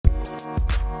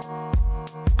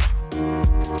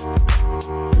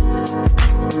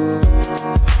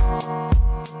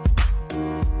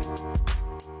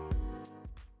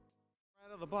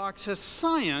paradox, has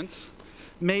science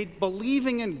made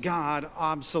believing in God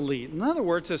obsolete? In other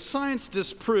words, has science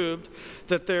disproved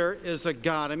that there is a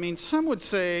God? I mean, some would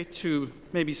say to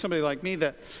maybe somebody like me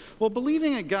that, well,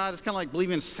 believing in God is kind of like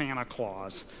believing in Santa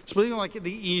Claus. It's believing like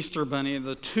the Easter Bunny and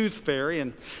the Tooth Fairy,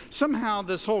 and somehow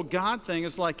this whole God thing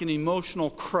is like an emotional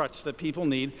crutch that people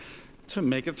need to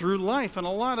make it through life. And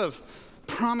a lot of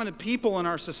prominent people in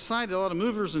our society, a lot of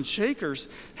movers and shakers,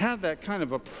 have that kind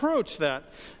of approach that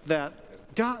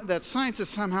science has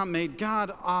somehow made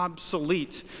God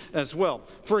obsolete as well.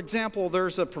 For example,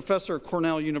 there's a professor at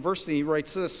Cornell University. He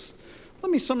writes this: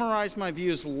 "Let me summarize my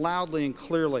views loudly and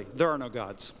clearly. There are no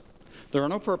gods. There are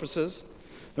no purposes.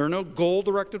 There are no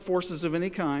goal-directed forces of any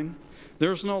kind.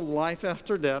 There's no life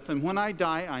after death. And when I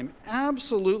die, I'm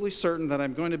absolutely certain that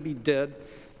I'm going to be dead.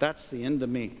 That's the end of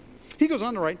me." He goes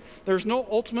on to write, "There's no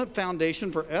ultimate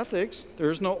foundation for ethics.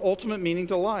 There's no ultimate meaning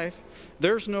to life.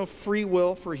 There's no free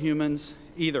will for humans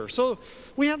either." So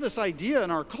we have this idea in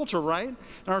our culture, right,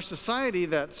 in our society,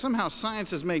 that somehow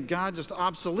science has made God just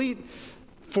obsolete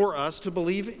for us to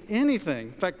believe anything.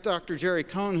 In fact, Dr. Jerry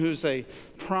Cohn, who's a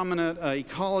prominent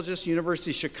ecologist,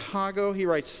 University of Chicago, he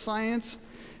writes, "Science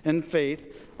and faith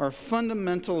are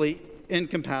fundamentally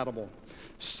incompatible.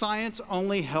 Science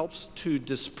only helps to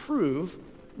disprove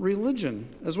religion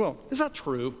as well." Is that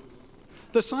true?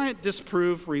 Does science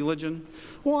disprove religion?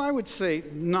 Well, I would say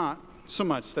not so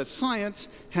much. That science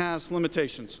has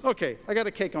limitations. Okay, I got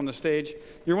a cake on the stage.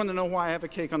 You want to know why I have a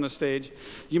cake on the stage?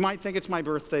 You might think it's my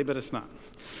birthday, but it's not.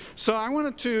 So I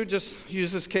wanted to just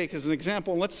use this cake as an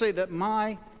example. Let's say that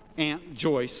my Aunt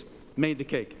Joyce made the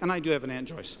cake, and I do have an Aunt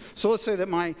Joyce. So let's say that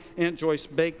my Aunt Joyce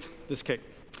baked this cake.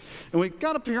 And we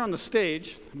got up here on the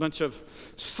stage, a bunch of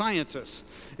scientists,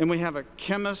 and we have a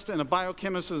chemist and a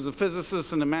biochemist, a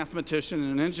physicist and a mathematician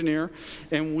and an engineer,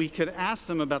 and we could ask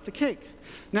them about the cake.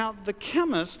 Now, the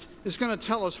chemist is going to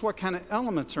tell us what kind of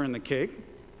elements are in the cake.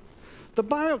 The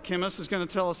biochemist is going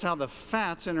to tell us how the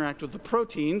fats interact with the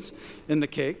proteins in the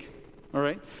cake. All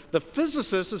right? The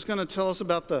physicist is going to tell us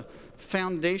about the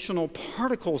foundational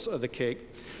particles of the cake.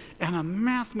 And a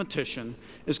mathematician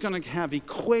is going to have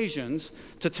equations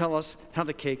to tell us how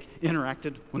the cake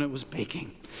interacted when it was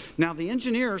baking. Now, the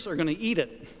engineers are going to eat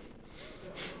it.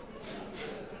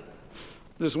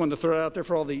 Just wanted to throw it out there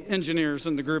for all the engineers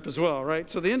in the group as well, right?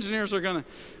 So the engineers are going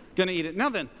to eat it. Now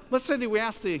then, let's say that we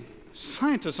ask the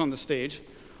scientists on the stage,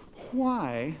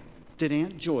 why did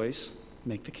Aunt Joyce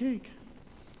make the cake?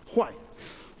 Why?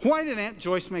 Why did Aunt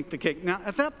Joyce make the cake? Now,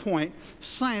 at that point,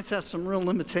 science has some real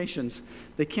limitations.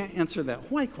 They can't answer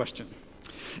that why question.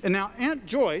 And now, Aunt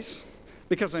Joyce,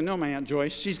 because I know my Aunt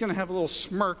Joyce, she's going to have a little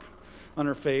smirk on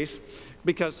her face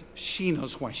because she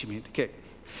knows why she made the cake.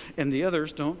 And the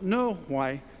others don't know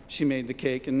why she made the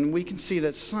cake. And we can see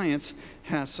that science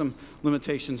has some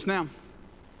limitations. Now,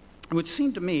 it would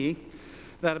seem to me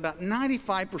that about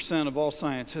 95% of all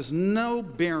science has no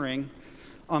bearing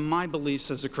on my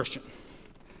beliefs as a Christian.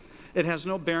 It has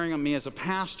no bearing on me as a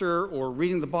pastor or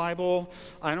reading the Bible.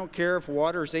 I don't care if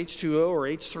water is H2O or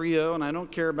H3O, and I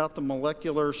don't care about the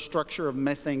molecular structure of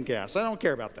methane gas. I don't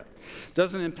care about that. It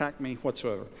doesn't impact me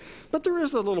whatsoever. But there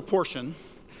is a little portion,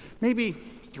 maybe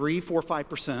 3, 4,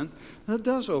 5%, that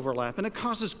does overlap, and it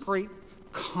causes great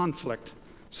conflict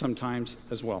sometimes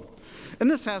as well. And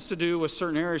this has to do with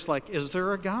certain areas like, is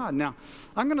there a God? Now,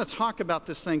 I'm going to talk about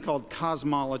this thing called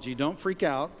cosmology. Don't freak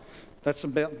out. That's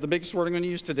about the biggest word I'm going to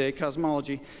use today,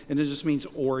 cosmology, and it just means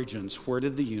origins. Where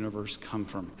did the universe come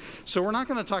from? So we're not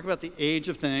going to talk about the age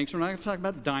of things. We're not going to talk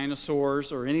about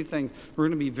dinosaurs or anything. We're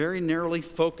going to be very narrowly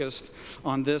focused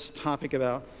on this topic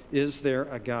about, is there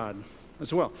a God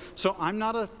as well? So I'm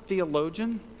not a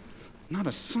theologian, not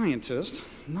a scientist,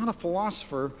 not a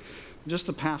philosopher, just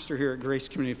a pastor here at Grace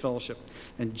Community Fellowship.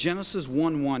 And Genesis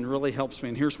 1:1 really helps me,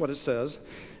 and here's what it says.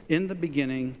 In the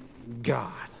beginning,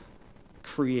 God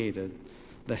created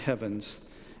the heavens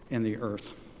and the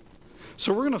earth.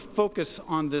 So we're going to focus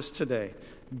on this today.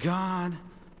 God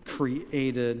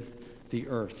created the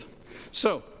earth.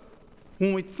 So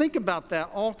when we think about that,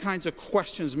 all kinds of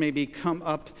questions maybe come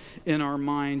up in our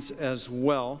minds as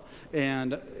well.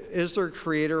 And is there a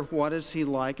creator? What is he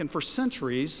like? And for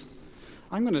centuries,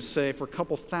 I'm going to say for a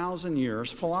couple thousand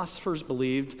years, philosophers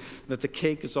believed that the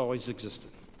cake has always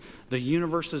existed. The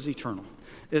universe is eternal.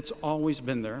 It's always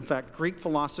been there. In fact, Greek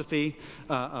philosophy,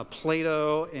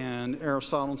 Plato and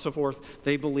Aristotle and so forth,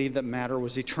 they believed that matter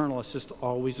was eternal. It's just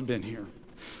always been here.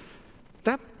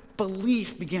 That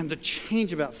belief began to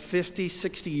change about 50,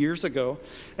 60 years ago,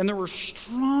 and there were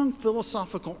strong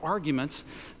philosophical arguments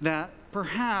that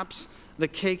perhaps the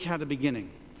cake had a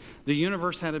beginning. The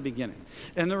universe had a beginning.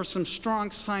 And there was some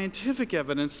strong scientific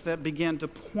evidence that began to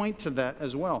point to that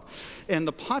as well. And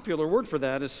the popular word for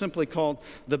that is simply called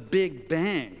the Big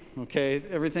Bang. Okay,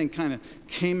 everything kind of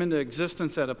came into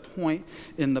existence at a point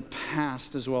in the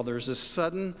past as well. There's this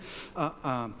sudden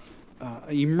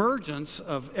emergence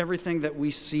of everything that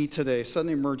we see today,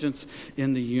 sudden emergence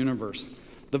in the universe.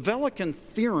 The Velikan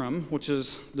theorem, which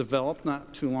was developed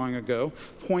not too long ago,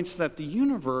 points that the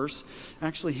universe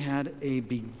actually had a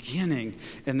beginning,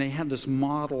 and they had this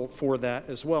model for that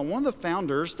as well. One of the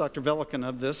founders, Dr. Velikan,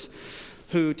 of this,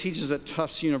 who teaches at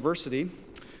Tufts University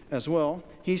as well,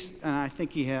 and I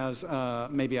think he has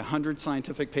maybe 100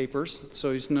 scientific papers,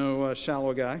 so he's no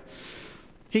shallow guy.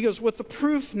 He goes, with the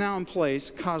proof now in place,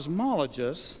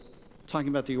 cosmologists, talking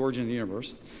about the origin of the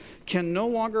universe, can no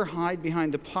longer hide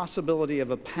behind the possibility of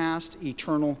a past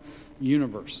eternal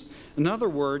universe. In other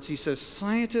words, he says,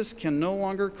 scientists can no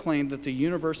longer claim that the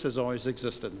universe has always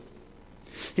existed.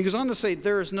 He goes on to say,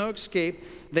 there is no escape.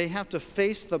 They have to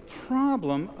face the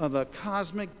problem of a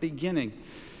cosmic beginning.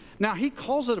 Now, he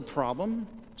calls it a problem,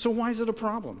 so why is it a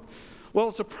problem? Well,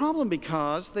 it's a problem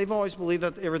because they've always believed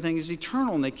that everything is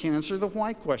eternal and they can't answer the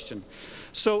why question.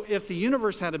 So if the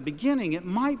universe had a beginning, it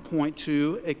might point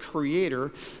to a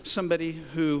creator, somebody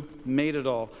who made it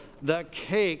all. The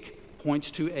cake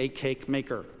points to a cake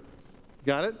maker.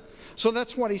 Got it? So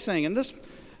that's what he's saying. And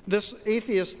this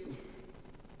atheist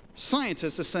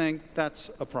scientist is saying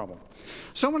that's a problem.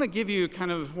 So I'm going to give you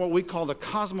kind of what we call the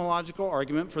cosmological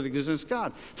argument for the existence of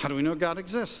God. How do we know God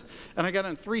exists? And I got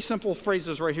in 3 simple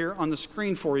phrases right here on the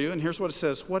screen for you. And here's what it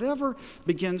says. Whatever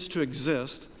begins to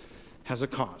exist has a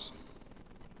cause.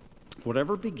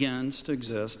 Whatever begins to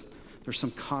exist, there's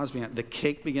some cause behind it. The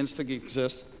cake begins to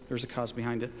exist, there's a cause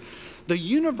behind it. The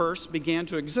universe began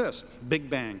to exist. Big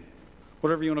Bang.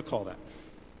 Whatever you want to call that.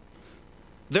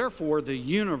 Therefore, the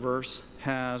universe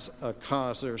has a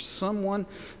cause. There's someone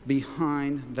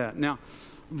behind that. Now,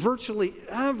 virtually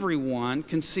everyone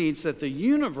concedes that the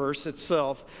universe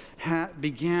itself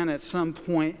began at some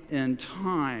point in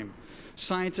time.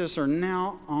 Scientists are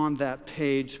now on that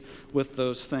page with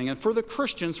those things. And for the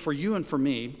Christians, for you and for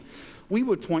me, we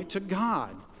would point to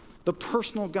God, the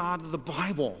personal God of the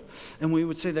Bible. And we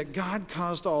would say that God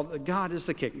caused all, God is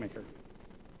the cake maker.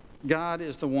 God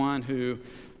is the one who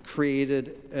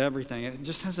created everything. It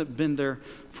just hasn't been there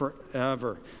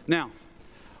forever. Now,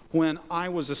 when I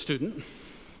was a student,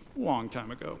 a long time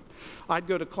ago, I'd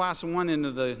go to class on one end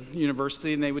of the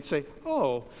university and they would say,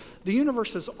 oh, the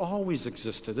universe has always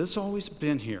existed. It's always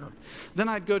been here. Then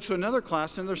I'd go to another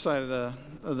class on the other side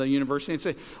of the university and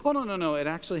say, oh, no, it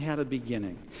actually had a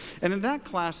beginning. And in that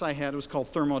class I had, it was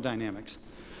called thermodynamics,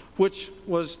 which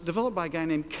was developed by a guy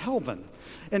named Kelvin.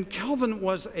 And Kelvin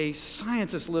was a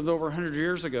scientist, lived over 100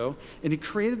 years ago, and he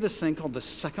created this thing called the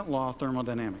second law of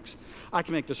thermodynamics. I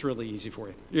can make this really easy for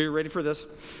you. Are you ready for this?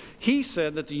 He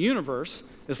said that the universe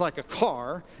is like a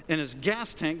car, and his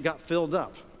gas tank got filled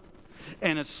up,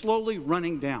 and it's slowly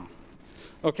running down.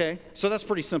 Okay? So that's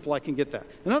pretty simple. I can get that.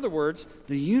 In other words,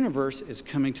 the universe is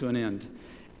coming to an end.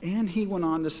 And he went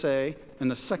on to say, and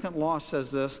the second law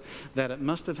says this, that it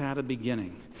must have had a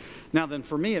beginning. Now then,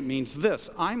 for me, it means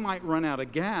this. I might run out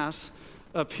of gas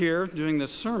up here doing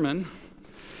this sermon,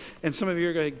 and some of you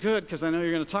are going, good, because I know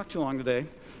you're going to talk too long today.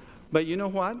 But you know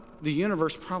what? The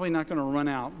universe is probably not going to run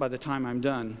out by the time I'm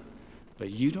done.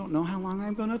 But you don't know how long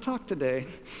I'm going to talk today.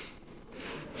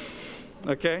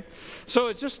 Okay? So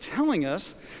it's just telling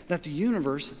us that the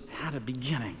universe had a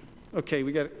beginning. Okay,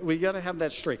 we got to have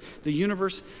that straight. The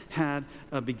universe had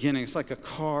a beginning. It's like a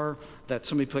car that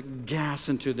somebody put gas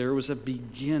into. There was a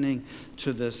beginning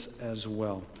to this as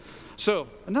well. So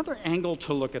another angle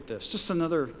to look at this, just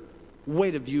another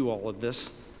way to view all of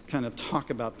this, kind of talk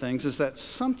about things, is that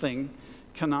something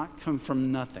cannot come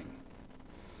from nothing.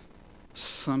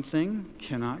 Something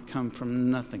cannot come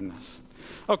from nothingness.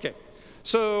 Okay,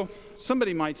 so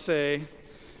somebody might say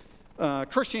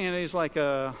Christianity is like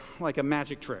a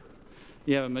magic trick.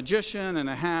 You have a magician and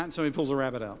a hat, and somebody pulls a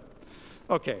rabbit out.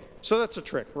 Okay, so that's a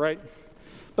trick, right?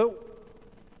 But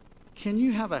can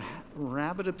you have a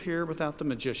rabbit appear without the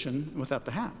magician, without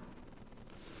the hat?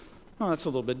 Well, that's a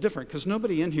little bit different, because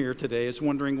nobody in here today is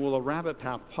wondering, will a rabbit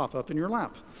pop up in your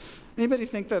lap? Anybody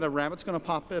think that a rabbit's going to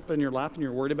pop up in your lap and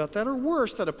you're worried about that? Or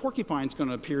worse, that a porcupine's going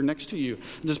to appear next to you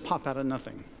and just pop out of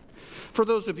nothing? For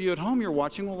those of you at home you're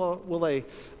watching, will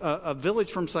a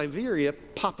village from Siberia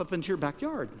pop up into your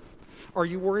backyard? Are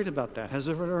you worried about that? Has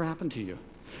it ever happened to you?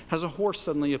 Has a horse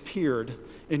suddenly appeared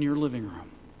in your living room?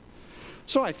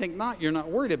 So I think not. You're not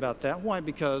worried about that. Why?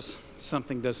 Because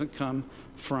something doesn't come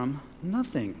from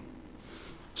nothing.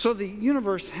 So the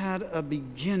universe had a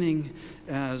beginning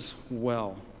as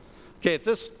well. Okay, at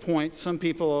this point, some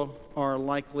people are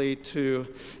likely to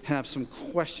have some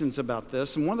questions about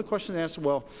this. And one of the questions they ask,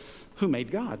 well, who made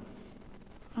God?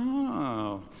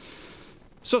 Oh.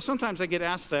 So sometimes I get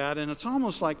asked that, and it's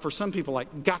almost like for some people,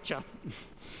 like, gotcha.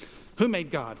 Who made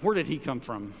God? Where did he come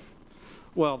from?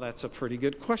 Well, that's a pretty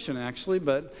good question, actually,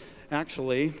 but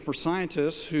actually, for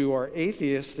scientists who are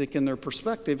atheistic in their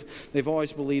perspective, they've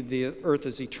always believed the earth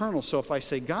is eternal. So if I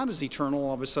say God is eternal,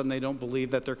 all of a sudden they don't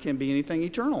believe that there can be anything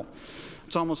eternal.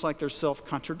 It's almost like they're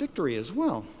self-contradictory as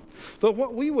well. But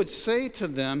what we would say to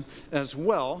them as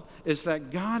well is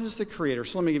that God is the creator.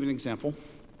 So let me give you an example.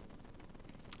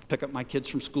 Pick up my kids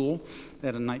from school. They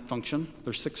had a night function.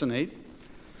 They're 6 and 8.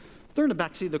 They're in the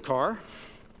backseat of the car.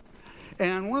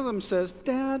 And one of them says,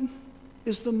 Dad,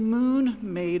 is the moon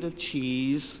made of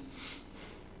cheese?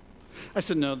 I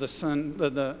said, no, son,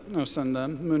 the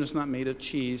moon is not made of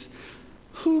cheese.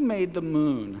 Who made the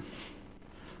moon?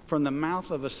 From the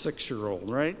mouth of a 6-year-old,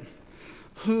 right?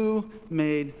 Who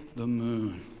made the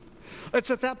moon? It's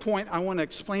at that point I want to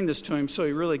explain this to him so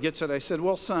he really gets it. I said,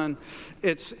 well, son,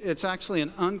 it's actually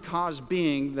an uncaused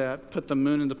being that put the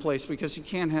moon into place, because you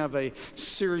can't have a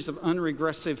series of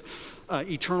unregressive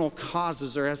eternal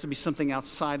causes. There has to be something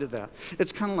outside of that.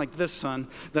 It's kind of like this, son,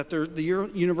 that the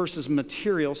universe is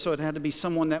material, so it had to be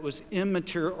someone that was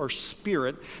immaterial or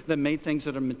spirit that made things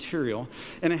that are material.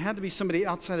 And it had to be somebody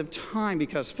outside of time,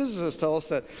 because physicists tell us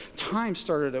that time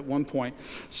started at one point.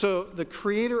 So the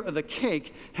creator of the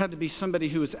cake had to be somebody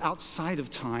who was outside of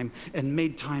time and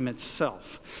made time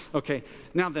itself. Okay,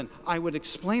 now then, I would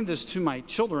explain this to my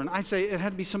children. I'd say it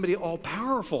had to be somebody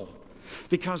all-powerful,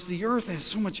 because the earth has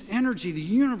so much energy. The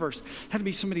universe had to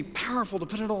be somebody powerful to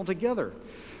put it all together.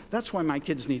 That's why my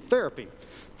kids need therapy.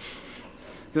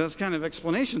 Those kind of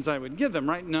explanations I would give them,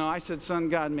 right? No, I said, son,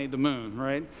 God made the moon,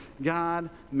 right? God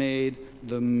made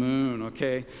the moon,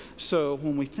 okay? So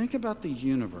when we think about the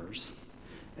universe,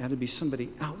 it had to be somebody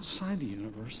outside the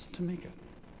universe to make it.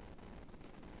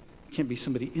 It can't be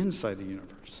somebody inside the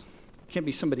universe. It can't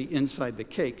be somebody inside the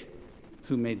cake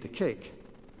who made the cake.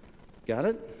 Got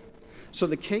it? So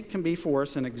the cake can be for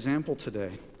us an example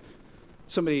today.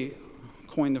 Somebody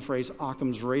coined the phrase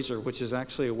Occam's razor, which is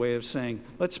actually a way of saying,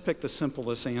 let's pick the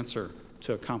simplest answer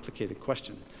to a complicated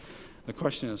question. The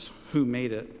question is, who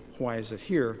made it? Why is it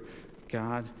here?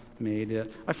 God made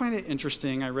it. I find it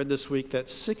interesting. I read this week that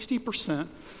 60%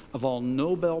 of all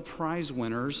Nobel Prize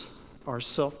winners are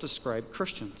self-described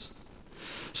Christians.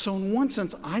 So in one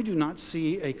sense, I do not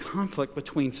see a conflict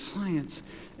between science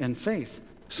and faith.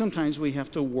 Sometimes we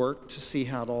have to work to see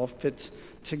how it all fits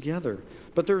together.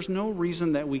 But there's no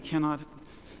reason that we cannot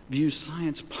view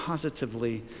science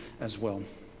positively as well.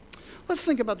 Let's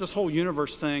think about this whole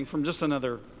universe thing from just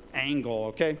another angle,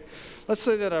 okay? Let's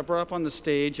say that I brought up on the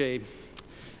stage a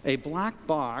black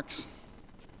box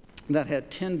that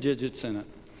had 10 digits in it,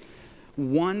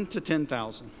 1 to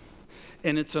 10,000.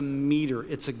 And it's a meter,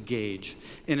 it's a gauge,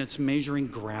 and it's measuring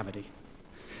gravity.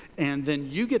 And then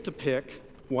you get to pick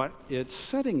what its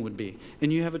setting would be.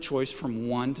 And you have a choice from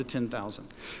 1 to 10,000.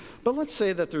 But let's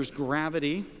say that there's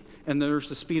gravity, and there's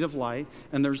the speed of light,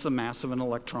 and there's the mass of an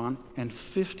electron, and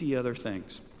 50 other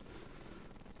things.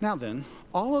 Now then,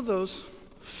 all of those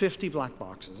 50 black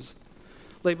boxes,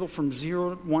 labeled from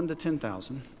 1 to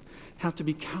 10,000, have to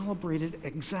be calibrated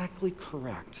exactly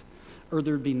correct, or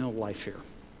there'd be no life here.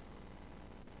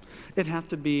 It'd have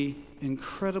to be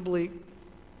incredibly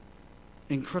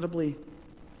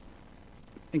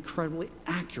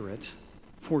accurate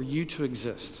for you to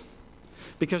exist.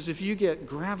 Because if you get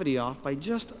gravity off by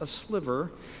just a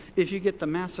sliver, if you get the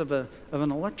mass of an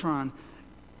electron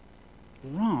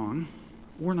wrong,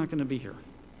 we're not going to be here.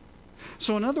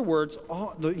 So in other words,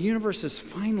 the universe is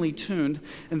finely tuned,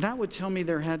 and that would tell me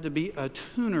there had to be a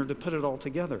tuner to put it all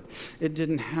together. It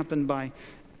didn't happen by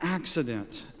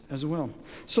accident as well.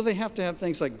 So they have to have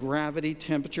things like gravity,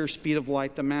 temperature, speed of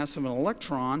light, the mass of an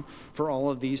electron for all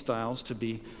of these dials to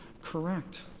be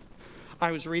correct.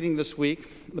 I was reading this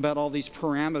week about all these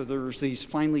parameters, these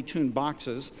finely tuned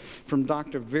boxes from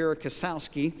Dr. Vera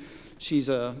Kasowski. She's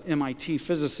a MIT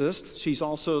physicist. She's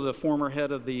also the former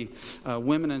head of the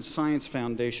Women in Science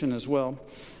Foundation as well.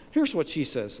 Here's what she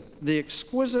says. The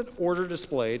exquisite order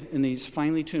displayed in these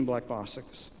finely tuned black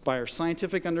boxes by our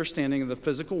scientific understanding of the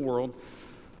physical world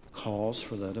calls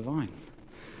for the divine.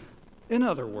 In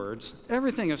other words,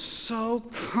 everything is so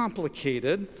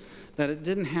complicated that it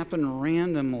didn't happen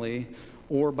randomly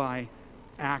or by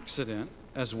accident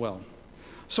as well.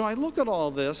 So I look at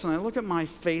all this, and I look at my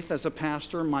faith as a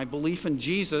pastor, my belief in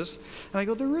Jesus, and I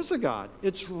go, there is a God.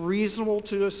 It's reasonable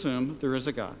to assume there is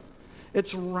a God.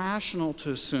 It's rational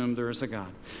to assume there is a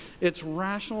God. It's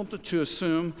rational to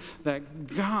assume that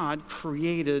God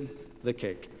created the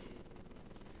cake.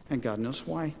 And God knows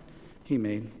why he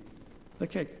made the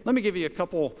cake. Let me give you a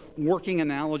couple working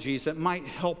analogies that might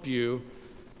help you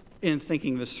in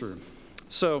thinking this through.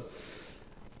 So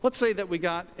let's say that we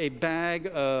got a bag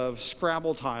of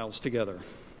Scrabble tiles together,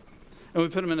 and we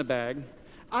put them in a bag.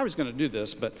 I was going to do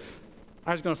this, but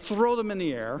I was going to throw them in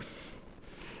the air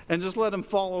and just let them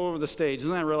fall over the stage.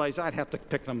 And then I realized I'd have to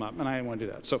pick them up, and I didn't want to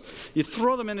do that. So you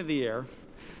throw them into the air,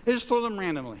 and just throw them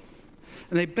randomly,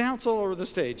 and they bounce all over the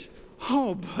stage.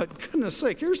 Oh, but goodness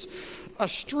sake, here's a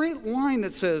straight line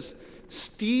that says,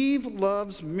 Steve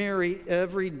loves Mary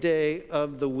every day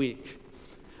of the week,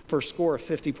 for a score of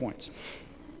 50 points.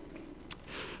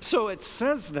 So it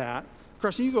says that. Of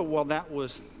course, you go, well, that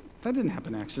didn't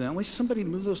happen accidentally. Somebody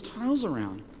moved those tiles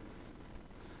around.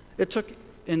 It took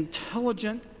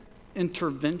intelligent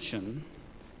intervention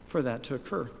for that to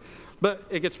occur. But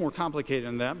it gets more complicated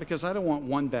than that, because I don't want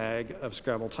one bag of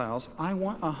Scrabble tiles. I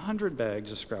want 100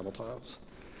 bags of Scrabble tiles.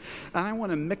 And I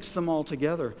want to mix them all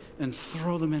together and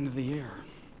throw them into the air.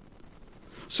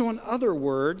 So in other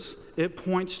words, it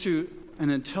points to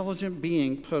an intelligent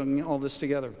being putting all this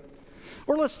together.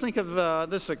 Or let's think of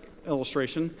this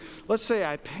illustration. Let's say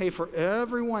I pay for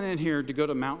everyone in here to go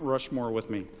to Mount Rushmore with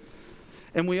me.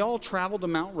 And we all travel to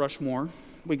Mount Rushmore.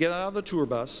 We get out of the tour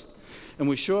bus, and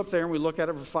we show up there, and we look at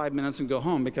it for 5 minutes and go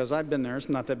home, because I've been there. It's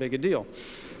not that big a deal.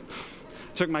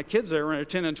 Took my kids there when they were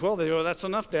 10 and 12. They go, that's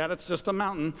enough, Dad. It's just a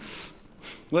mountain.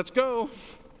 Let's go.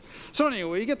 So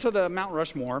anyway, we get to the Mount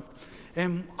Rushmore,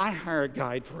 and I hire a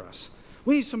guide for us.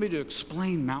 We need somebody to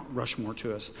explain Mount Rushmore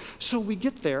to us. So we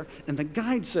get there, and the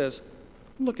guide says,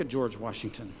 look at George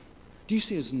Washington. Do you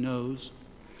see his nose?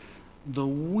 The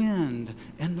wind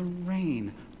and the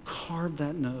rain carved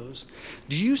that nose.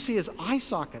 Do you see his eye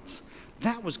sockets?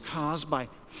 That was caused by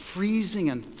freezing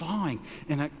and thawing,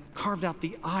 and it carved out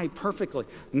the eye perfectly.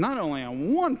 Not only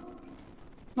one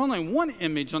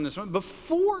image on this one, but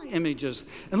 4 images.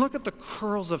 And look at the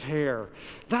curls of hair.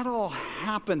 That all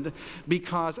happened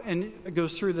because, and it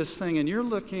goes through this thing, and you're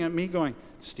looking at me going,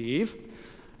 Steve,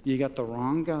 you got the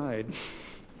wrong guide.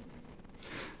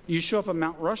 You show up at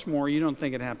Mount Rushmore, you don't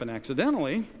think it happened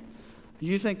accidentally.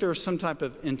 You think there was some type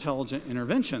of intelligent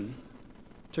intervention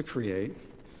to create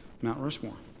Mount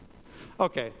Rushmore.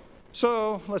 Okay,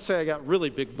 so let's say I got really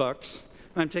big bucks,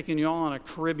 and I'm taking you all on a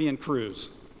Caribbean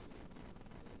cruise.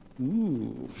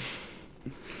 Ooh,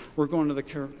 we're going to the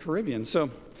Caribbean. So,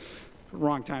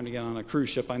 wrong time to get on a cruise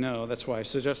ship, I know. That's why I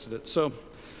suggested it. So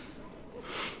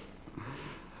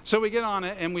we get on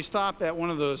it, and we stop at one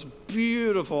of those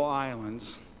beautiful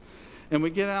islands. And we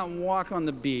get out and walk on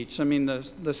the beach. I mean,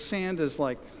 the sand is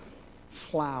like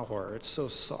flour. It's so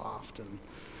soft.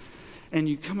 And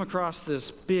you come across this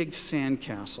big sand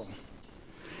castle.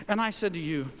 And I said to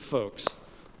you folks,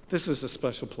 this is a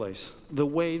special place. The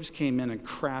waves came in and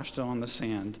crashed on the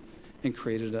sand and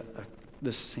created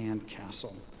this sand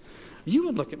castle. You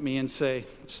would look at me and say,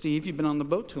 Steve, you've been on the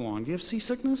boat too long. Do you have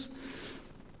seasickness?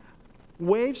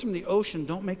 Waves from the ocean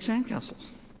don't make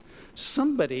sandcastles.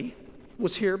 Somebody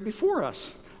was here before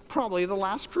us, probably the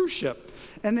last cruise ship,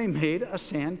 and they made a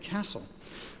sand castle.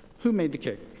 Who made the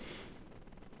cake?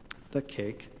 The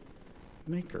cake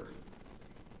maker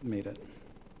made it.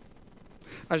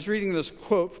 I was reading this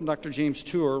quote from Dr. James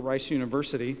Tour, Rice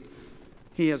University.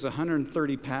 He has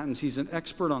 130 patents. He's an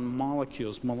expert on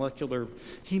molecules,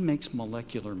 he makes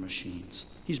molecular machines.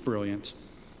 He's brilliant.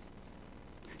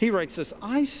 He writes this,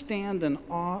 I stand in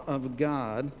awe of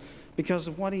God because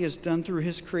of what he has done through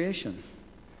his creation.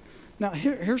 Now,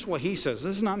 here's what he says.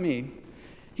 This is not me.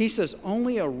 He says,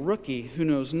 only a rookie who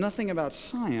knows nothing about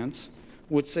science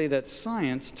would say that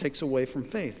science takes away from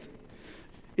faith.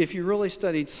 If you really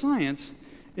studied science,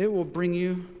 it will bring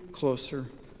you closer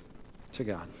to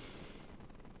God.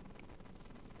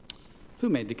 Who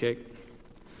made the cake?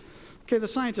 Okay, the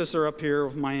scientists are up here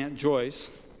with my Aunt Joyce,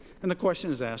 and the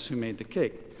question is asked, who made the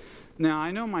cake? Now,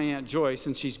 I know my Aunt Joyce,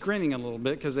 and she's grinning a little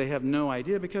bit because they have no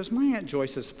idea, because my Aunt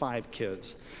Joyce has 5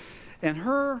 kids. And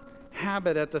her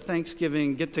habit at the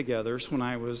Thanksgiving get-togethers when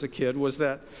I was a kid was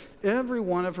that every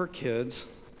one of her kids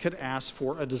could ask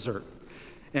for a dessert.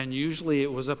 And usually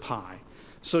it was a pie.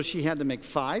 So she had to make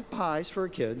 5 pies for her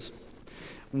kids,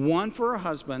 1 for her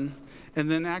husband, and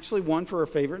then actually 1 for her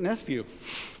favorite nephew.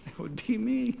 It would be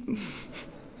me.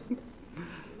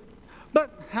 But,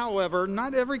 however,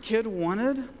 not every kid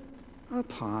wanted a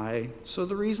pie. So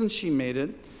the reason she made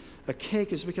it a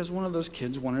cake is because one of those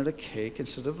kids wanted a cake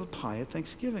instead of a pie at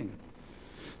Thanksgiving.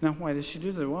 Now, why did she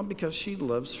do that? Well, because she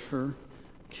loves her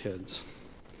kids.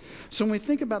 So when we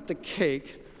think about the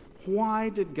cake, Why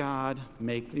did God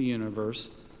make the universe?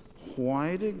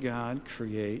 Why did God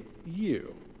create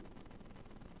you?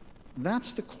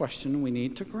 That's the question we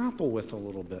need to grapple with a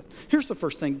little bit. Here's the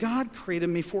first thing. God created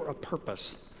me for a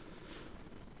purpose.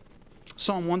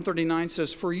 Psalm 139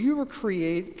 says, For you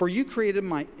created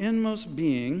my inmost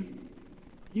being.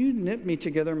 You knit me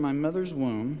together in my mother's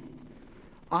womb.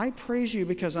 I praise you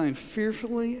because I am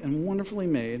fearfully and wonderfully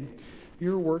made.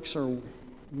 Your works are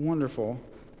wonderful.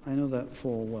 I know that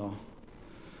full well.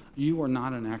 You are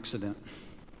not an accident.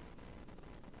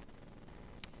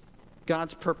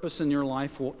 God's purpose in your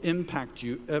life will impact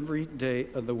you every day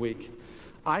of the week.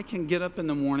 I can get up in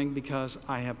the morning because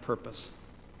I have purpose.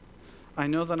 I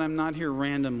know that I'm not here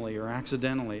randomly or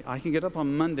accidentally. I can get up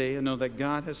on Monday and know that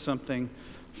God has something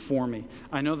for me.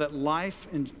 I know that life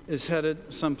is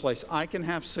headed someplace. I can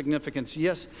have significance.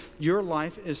 Yes, your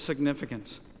life is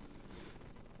significance.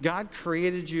 God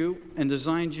created you and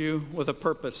designed you with a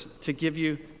purpose to give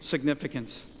you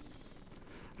significance.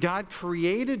 God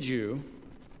created you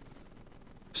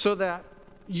so that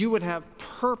you would have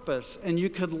purpose and you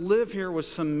could live here with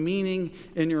some meaning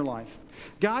in your life.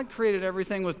 God created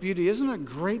everything with beauty. Isn't it a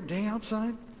great day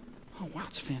outside? Oh, wow,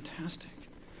 it's fantastic.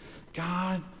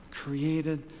 God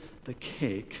created the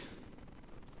cake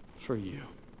for you.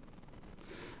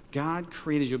 God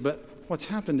created you, but what's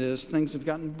happened is things have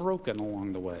gotten broken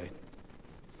along the way.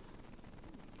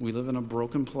 We live in a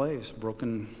broken place,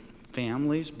 broken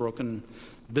families, broken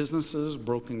businesses,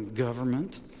 broken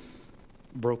government,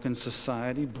 broken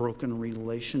society, broken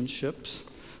relationships.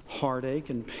 Heartache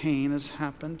and pain has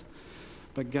happened.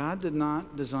 But God did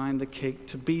not design the cake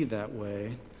to be that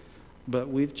way, but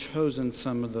we've chosen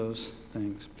some of those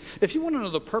things. If you want to know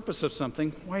the purpose of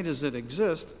something, why does it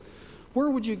exist? Where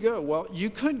would you go? Well, you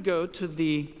could go to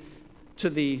the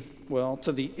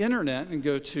internet and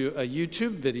go to a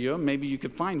YouTube video. Maybe you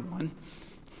could find one.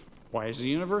 Why is the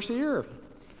universe here?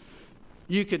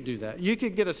 You could do that. You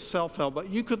could get a self-help, but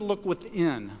you could look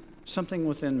within, something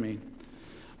within me.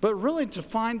 But really, to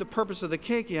find the purpose of the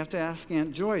cake, you have to ask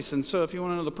Aunt Joyce. And so if you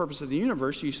want to know the purpose of the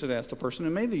universe, you should ask the person who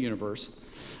made the universe,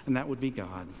 and that would be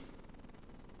God.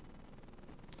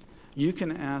 You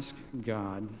can ask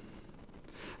God.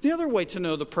 The other way to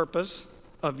know the purpose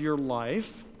of your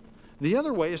life, the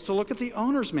other way is to look at the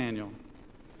owner's manual.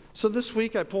 So this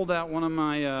week I pulled out one of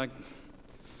my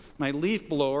leaf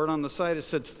blower, and on the side it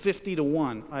said 50 to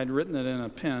 1. I'd written it in a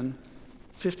pen.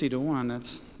 50 to 1,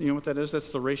 that's, you know what that is? That's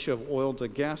the ratio of oil to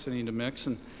gas I need to mix.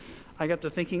 And I got to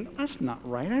thinking, that's not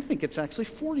right. I think it's actually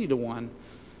 40 to 1.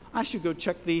 I should go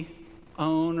check the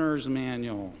owner's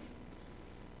manual.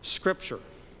 Scripture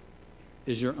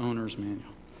is your owner's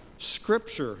manual.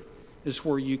 Scripture is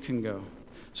where you can go.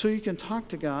 So you can talk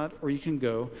to God, or you can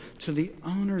go to the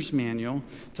owner's manual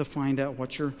to find out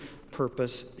what your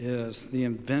purpose is, the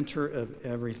inventor of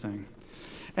everything.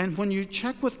 And when you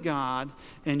check with God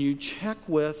and you check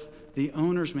with the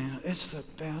owner's manual, it's the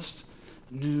best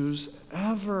news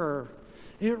ever.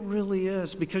 It really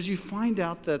is, because you find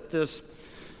out that this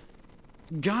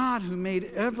God who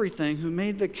made everything, who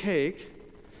made the cake,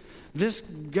 this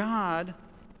God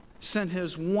sent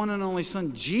his one and only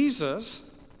son, Jesus,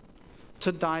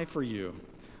 to die for you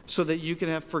so that you could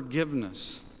have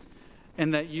forgiveness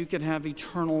and that you could have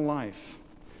eternal life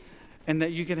and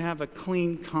that you could have a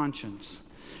clean conscience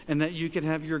and that you could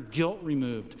have your guilt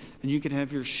removed and you could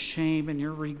have your shame and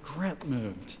your regret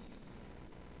moved.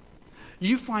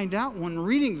 You find out when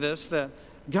reading this that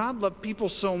God loved people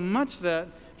so much that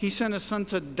he sent his son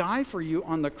to die for you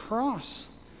on the cross.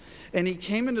 And he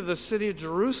came into the city of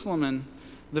Jerusalem, and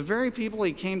the very people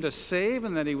he came to save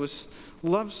and that he was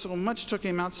loved so much took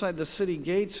him outside the city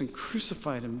gates and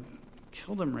crucified him,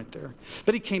 killed him right there.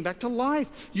 But he came back to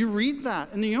life. You read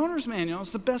that in the owner's manual.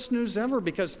 It's the best news ever,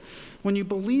 because when you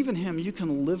believe in him, you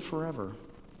can live forever.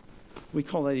 We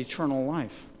call that eternal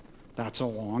life. That's a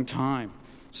long time.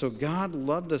 So God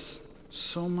loved us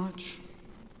so much.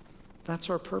 That's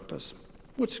our purpose.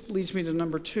 Which leads me to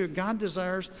number 2. God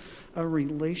desires a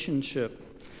relationship,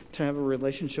 to have a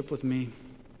relationship with me.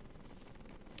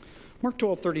 Mark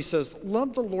 12:30 says,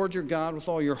 love the Lord your God with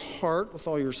all your heart, with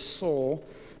all your soul,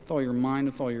 with all your mind,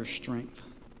 with all your strength.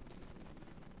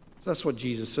 That's what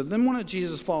Jesus said. Then one of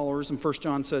Jesus' followers in 1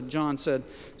 John said,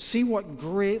 see what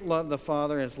great love the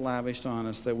Father has lavished on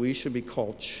us, that we should be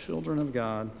called children of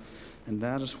God, and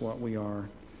that is what we are.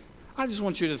 I just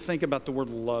want you to think about the word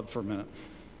love for a minute.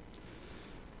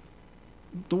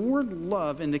 The word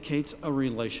love indicates a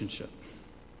relationship.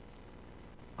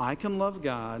 I can love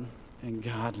God, and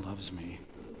God loves me.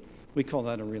 We call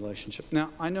that a relationship. Now,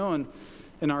 I know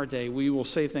in our day, we will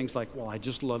say things like, well, I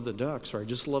just love the ducks, or I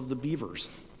just love the beavers.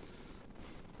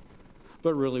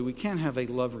 But really, we can't have a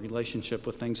love relationship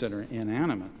with things that are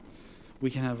inanimate. We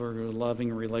can have a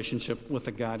loving relationship with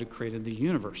the God who created the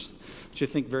universe. But you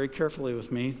think very carefully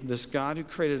with me, this God who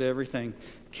created everything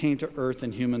came to earth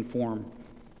in human form,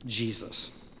 Jesus.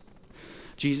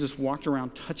 Jesus walked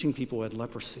around touching people who had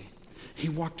leprosy. He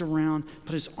walked around,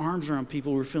 put his arms around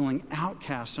people who were feeling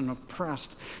outcast and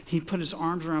oppressed. He put his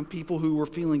arms around people who were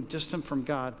feeling distant from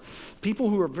God. People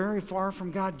who were very far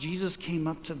from God, Jesus came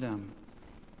up to them,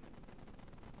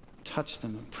 touched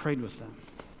them, and prayed with them,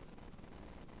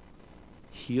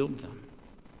 healed them.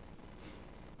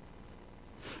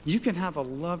 You can have a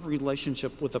love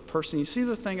relationship with a person. You see,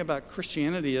 the thing about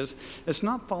Christianity is it's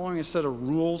not following a set of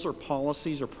rules or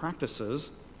policies or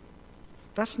practices.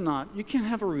 That's not, you can't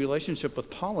have a relationship with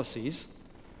policies,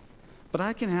 but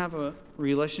I can have a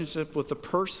relationship with the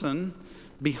person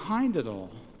behind it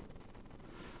all.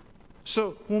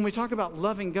 So when we talk about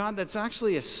loving God, that's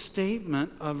actually a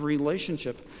statement of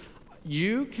relationship.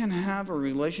 You can have a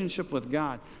relationship with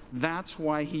God. That's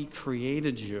why he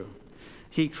created you.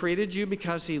 He created you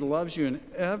because he loves you. And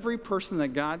every person that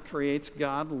God creates,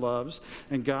 God loves.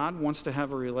 And God wants to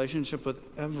have a relationship with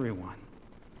everyone.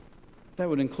 That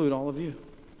would include all of you.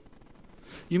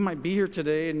 You might be here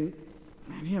today and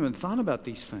man, you haven't thought about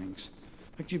these things.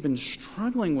 In fact, you've been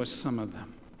struggling with some of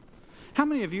them. How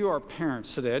many of you are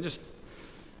parents today?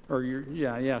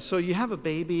 So you have a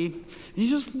baby, you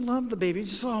just love the baby.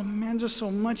 Just, oh man, just so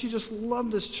much. You just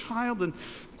love this child. And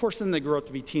of course, then they grow up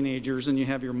to be teenagers and you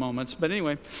have your moments. But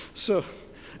anyway, so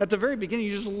at the very beginning,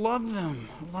 you just love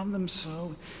them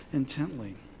so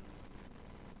intently.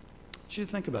 What do you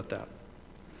think about that?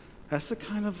 That's the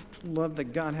kind of love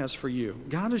that God has for you.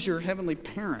 God is your heavenly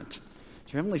parent,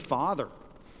 your heavenly Father.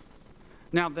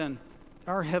 Now then,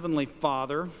 our heavenly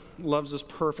Father loves us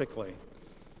perfectly.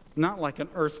 Not like an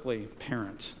earthly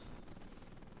parent.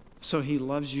 So he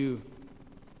loves you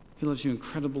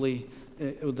incredibly,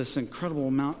 with this incredible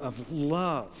amount of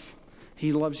love.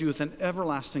 He loves you with an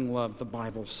everlasting love, the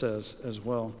Bible says as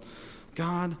well.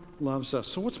 God loves us.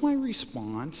 So what's my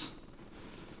response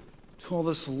to all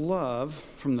this love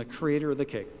from the creator of the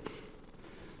cake?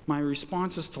 My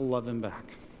response is to love him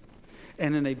back.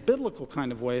 And in a biblical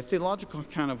kind of way, a theological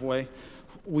kind of way,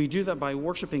 we do that by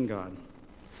worshiping God.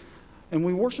 And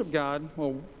we worship God,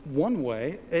 well, one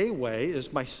way, a way, is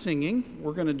by singing.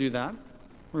 We're going to do that.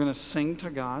 We're going to sing to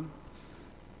God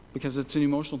because it's an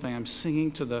emotional thing. I'm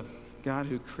singing to the God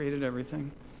who created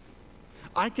everything.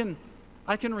 I can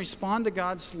respond to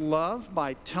God's love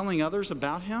by telling others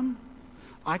about him.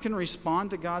 I can respond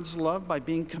to God's love by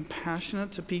being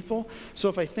compassionate to people. So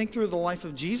if I think through the life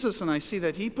of Jesus and I see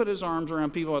that he put his arms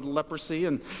around people with leprosy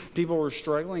and people who are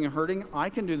struggling and hurting,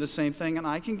 I can do the same thing, and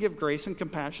I can give grace and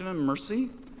compassion and mercy.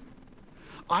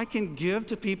 I can give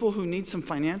to people who need some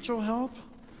financial help.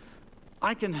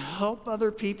 I can help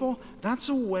other people. That's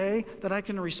a way that I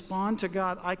can respond to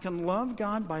God. I can love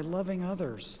God by loving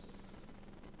others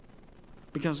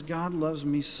because God loves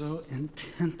me so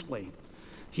intently.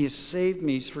 He has saved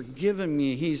me. He's forgiven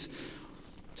me. He's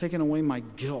taken away my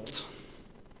guilt.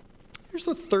 Here's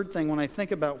the third thing when I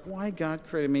think about why God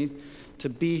created me to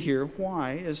be here.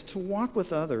 Why is to walk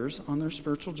with others on their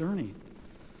spiritual journey.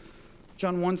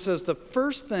 John 1 says, the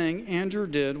first thing Andrew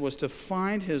did was to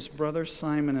find his brother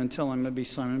Simon and tell him, it'd be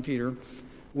Simon Peter,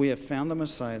 we have found the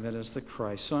Messiah, that is the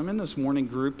Christ. So I'm in this morning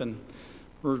group and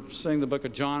we're studying the book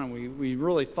of John, and we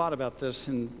really thought about this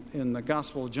in the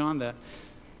Gospel of John,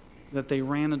 that they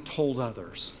ran and told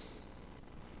others.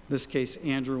 In this case,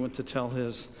 Andrew went to tell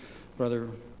his brother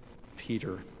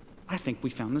Peter, I think we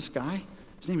found this guy.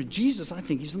 His name is Jesus. I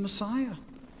think he's the Messiah.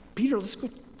 Peter, let's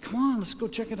go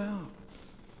check it out.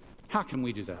 How can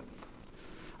we do that?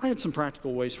 I had some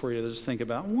practical ways for you to just think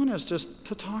about. One is just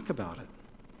to talk about it.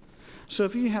 So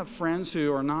if you have friends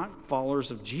who are not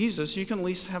followers of Jesus, you can at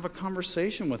least have a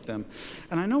conversation with them.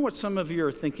 And I know what some of you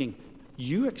are thinking.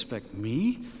 You expect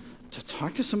me to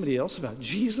talk to somebody else about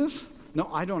Jesus? No,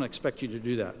 I don't expect you to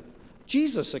do that.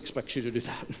 Jesus expects you to do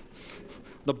that.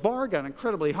 The bar got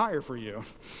incredibly higher for you.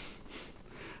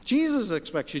 Jesus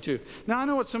expects you to. Now, I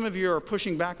know what some of you are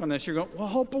pushing back on this. You're going,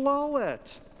 well, blow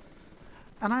it.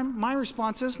 And my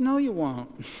response is, no, you won't.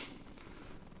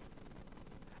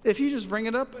 If you just bring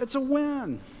it up, it's a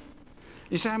win.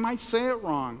 You say, I might say it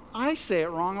wrong. I say it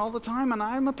wrong all the time, and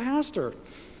I'm a pastor.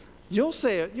 You'll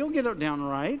say it. You'll get it down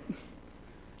right.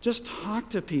 Just talk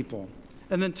to people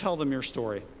and then tell them your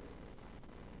story.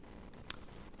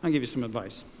 I'll give you some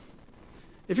advice.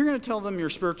 If you're going to tell them your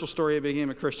spiritual story of becoming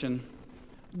a Christian,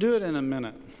 do it in a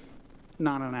minute,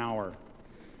 not an hour.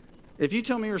 If you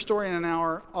tell me your story in an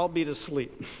hour, I'll be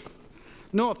asleep.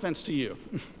 No offense to you.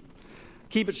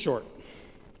 Keep it short.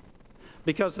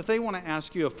 Because if they want to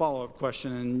ask you a follow-up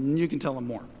question, and you can tell them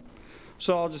more.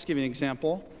 So I'll just give you an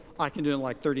example. I can do it in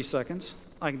like 30 seconds.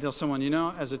 I can tell someone,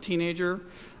 as a teenager,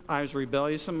 I was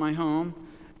rebellious in my home,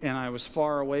 and I was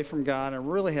far away from God. I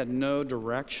really had no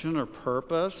direction or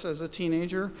purpose as a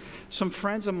teenager. Some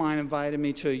friends of mine invited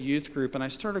me to a youth group, and I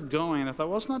started going, and I thought,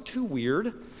 well, it's not too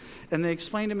weird. And they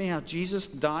explained to me how Jesus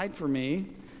died for me.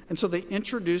 And so they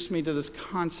introduced me to this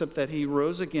concept that he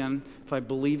rose again. If I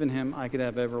believe in him, I could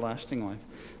have everlasting life.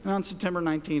 And on September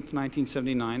 19th,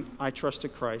 1979, I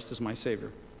trusted Christ as my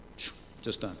Savior.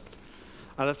 Just done.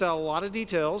 I left out a lot of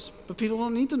details, but people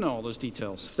don't need to know all those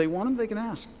details. If they want them, they can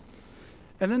ask.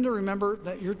 And then to remember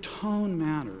that your tone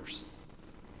matters.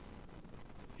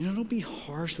 Don't be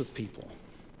harsh with people.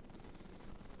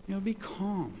 Be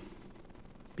calm.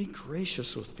 Be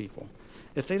gracious with people.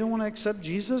 If they don't want to accept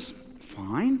Jesus,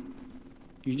 fine.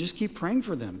 You just keep praying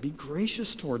for them. Be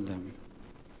gracious toward them.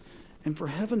 And for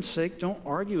heaven's sake, don't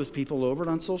argue with people over it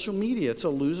on social media. It's a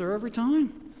loser every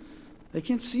time. They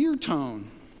can't see your tone.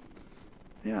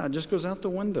 Yeah, it just goes out the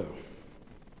window.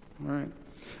 All right.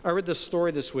 I read this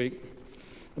story this week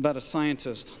about a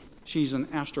scientist. She's an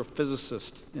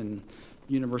astrophysicist in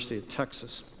University of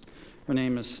Texas. Her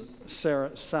name is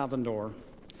Sarah Savendor.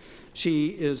 She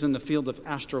is in the field of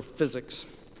astrophysics.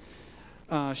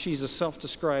 She's a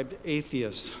self-described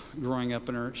atheist growing up.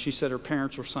 She said her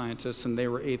parents were scientists and they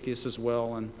were atheists as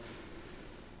well. And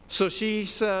so she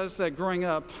says that growing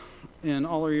up in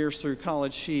all her years through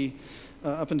college,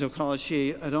 up until college, she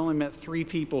had only met 3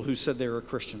 people who said they were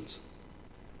Christians.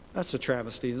 That's a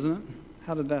travesty, isn't it?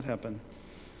 How did that happen?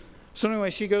 So anyway,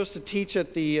 she goes to teach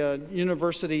at the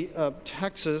University of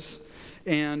Texas,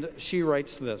 and she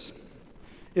writes this.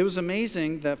 It was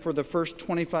amazing that for the first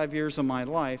 25 years of my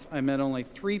life, I met only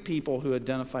 3 people who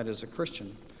identified as a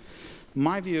Christian.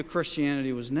 My view of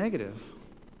Christianity was negative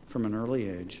from an early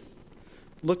age.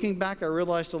 Looking back, I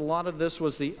realized that a lot of this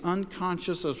was the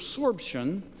unconscious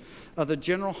absorption of the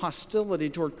general hostility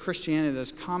toward Christianity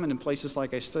that's common in places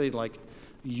like I studied, like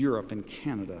Europe and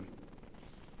Canada.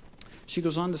 She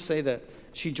goes on to say that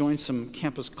she joined some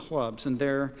campus clubs, and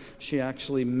there she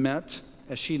actually met,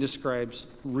 as she describes,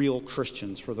 real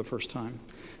Christians for the first time.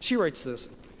 She writes this: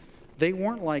 they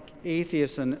weren't like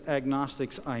atheists and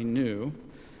agnostics I knew.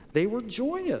 They were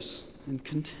joyous and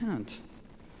content.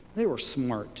 They were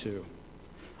smart too.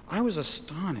 I was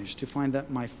astonished to find that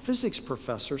my physics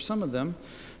professor, some of them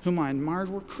whom I admired,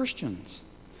 were Christians.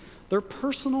 Their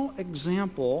personal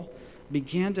example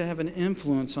began to have an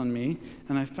influence on me,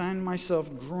 and I found myself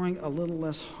growing a little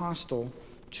less hostile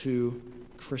to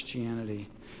Christianity.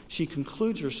 She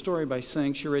concludes her story by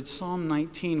saying she read Psalm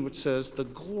 19, which says, "The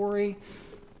glory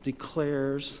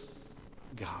declares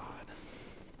God."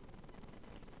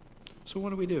 So what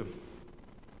do we do?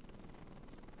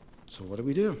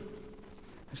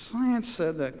 Science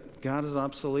said that God is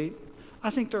obsolete. I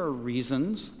think there are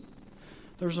reasons.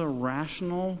 There's a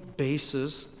rational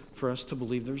basis for us to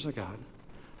believe there's a God.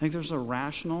 I think there's a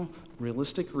rational,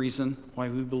 realistic reason why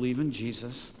we believe in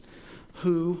Jesus.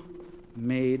 Who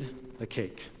made the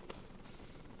cake?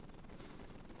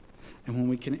 And when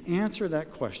we can answer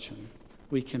that question,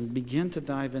 we can begin to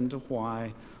dive into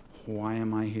why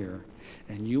am I here?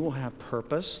 And you will have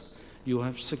purpose, you will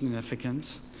have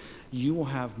significance, you will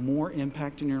have more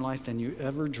impact in your life than you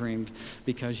ever dreamed,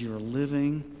 because you're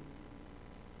living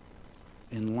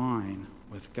in line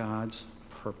with God's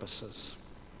purposes.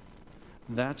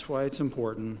 That's why it's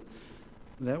important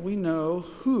that we know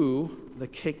who the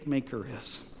cake maker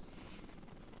is.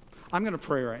 I'm going to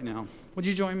pray right now. Would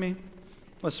you join me?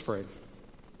 Let's pray.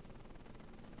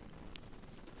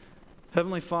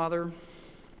 Heavenly Father,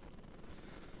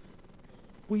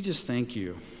 we just thank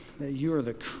you that you are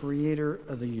the creator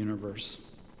of the universe.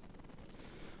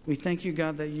 We thank you,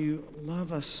 God, that you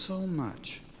love us so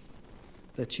much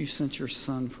that you sent your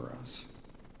Son for us.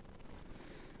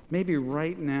 Maybe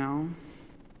right now,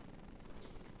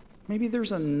 maybe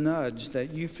there's a nudge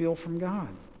that you feel from God,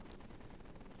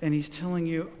 and he's telling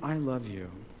you, I love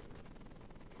you.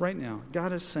 Right now,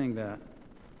 God is saying that.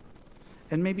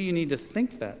 And maybe you need to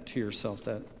think that to yourself,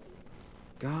 that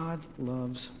God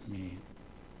loves me.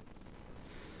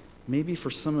 Maybe for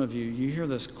some of you, you hear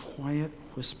this quiet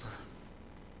whisper.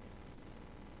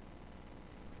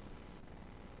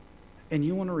 And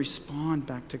you want to respond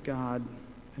back to God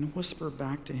and whisper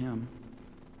back to him,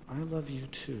 I love you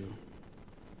too.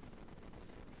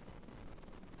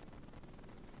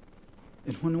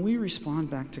 And when we respond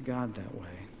back to God that way,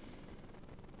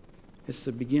 it's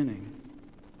the beginning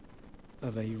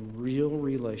of a real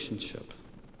relationship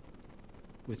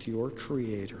with your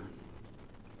Creator,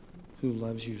 who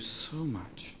loves you so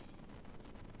much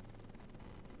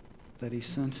that he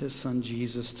sent his son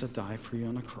Jesus to die for you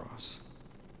on a cross.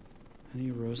 And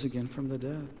he rose again from the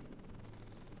dead.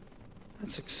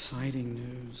 That's exciting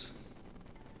news.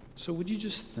 So would you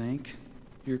just thank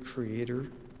your Creator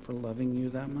for loving you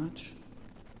that much?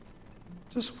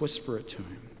 Just whisper it to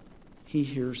him. He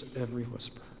hears every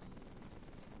whisper.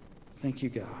 Thank you,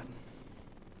 God,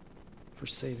 for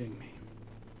saving me.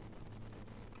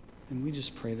 And we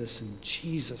just pray this in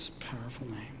Jesus' powerful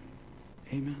name.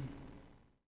 Amen.